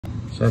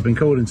So I've been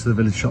called into the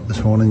village shop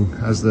this morning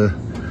as the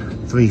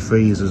 3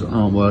 freezers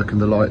aren't working,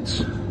 the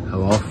lights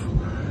are off.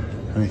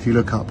 And if you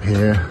look up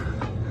here,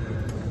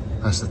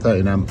 that's the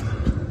 13 amp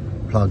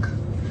plug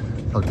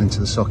plugged into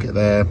the socket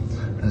there,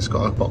 and it's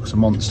got a box of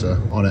Monster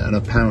on it, and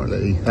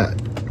apparently that,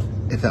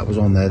 if that was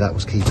on there, that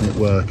was keeping it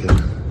working.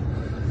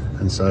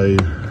 And so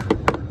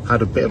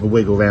had a bit of a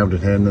wiggle around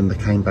in here, and then they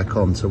came back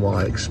on. So what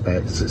I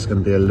expect is it's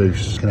going to be a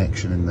loose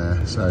connection in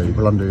there. So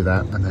we'll undo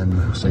that and then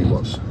we'll see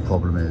what the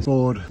problem is.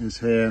 Board is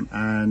here,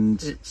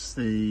 and it's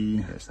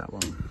that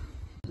one.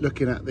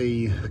 Looking at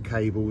the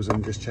cables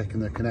and just checking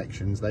the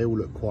connections, they all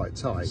look quite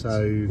tight.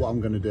 So what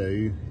I'm going to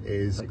do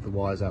is take the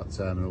wires out the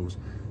terminals,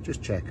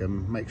 just check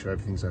them, make sure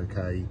everything's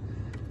okay,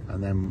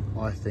 and then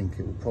I think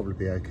it will probably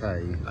be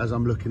okay. As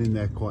I'm looking in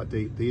there quite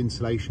deep, the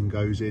insulation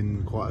goes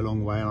in quite a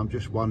long way, and I'm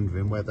just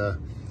wondering whether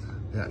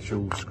the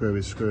actual screw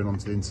is screwing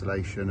onto the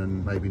insulation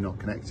and maybe not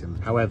connecting.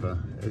 However,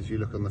 as you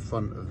look on the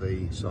front of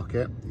the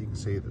socket, you can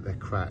see that they're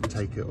cracked.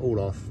 Take it all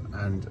off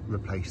and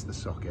replace the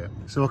socket.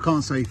 So I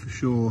can't say for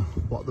sure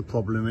what the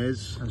problem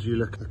is. As you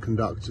look at the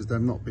conductors,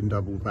 they've not been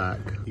doubled back.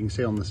 You can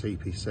see on the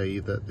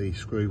CPC that the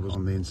screw was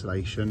on the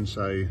insulation.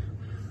 So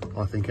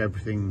I think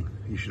everything,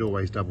 you should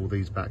always double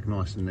these back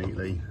nice and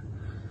neatly,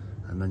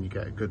 and then you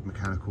get a good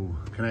mechanical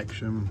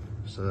connection.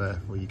 So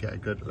therefore you get a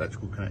good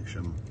electrical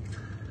connection.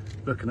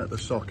 Looking at the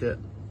socket,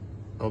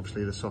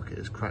 obviously the socket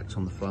is cracked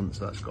on the front,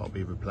 so that's got to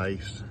be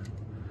replaced.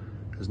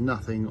 There's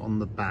nothing on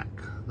the back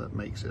that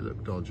makes it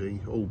look dodgy,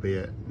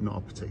 albeit not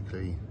a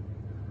particularly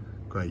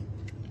great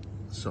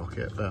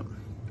socket, but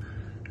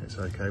it's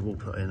okay. We'll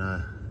put in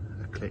a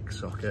click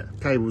socket.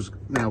 Cable's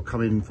now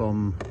coming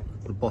from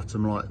the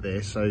bottom like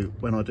this, so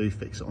when I do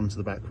fix it onto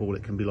the back wall,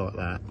 it can be like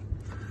that.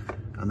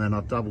 And then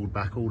I've doubled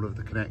back all of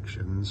the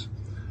connections,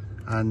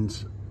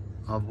 and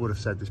I would have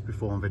said this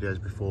before on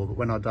videos before, but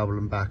when I double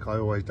them back, I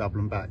always double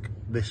them back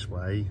this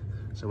way.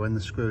 So when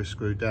the screw is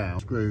screwed down,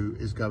 the screw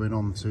is going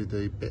on to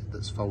the bit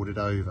that's folded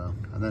over,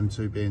 and them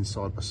two being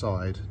side by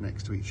side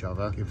next to each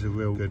other gives a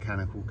real good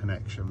mechanical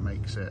connection,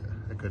 makes it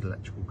a good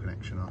electrical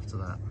connection after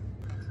that.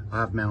 I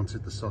have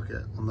mounted the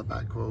socket on the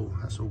back wall,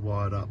 that's all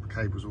wired up,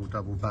 cable's all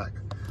doubled back,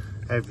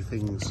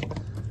 everything's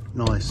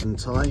nice and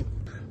tight.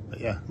 But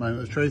yeah,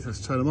 moment of truth,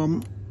 let's turn them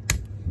on.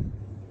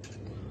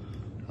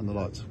 And the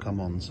lights have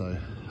come on, so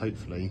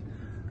hopefully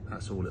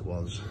that's all it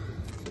was.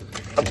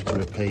 Just to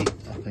repeat,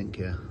 I think,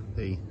 yeah,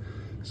 the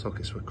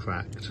sockets were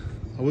cracked.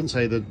 I wouldn't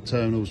say the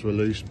terminals were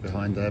loose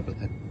behind there, but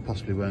they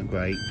possibly weren't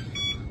great.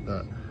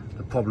 But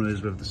the problem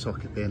is with the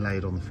socket being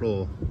laid on the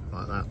floor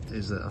like that,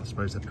 is that I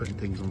suppose they're putting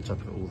things on top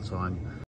of it all the time.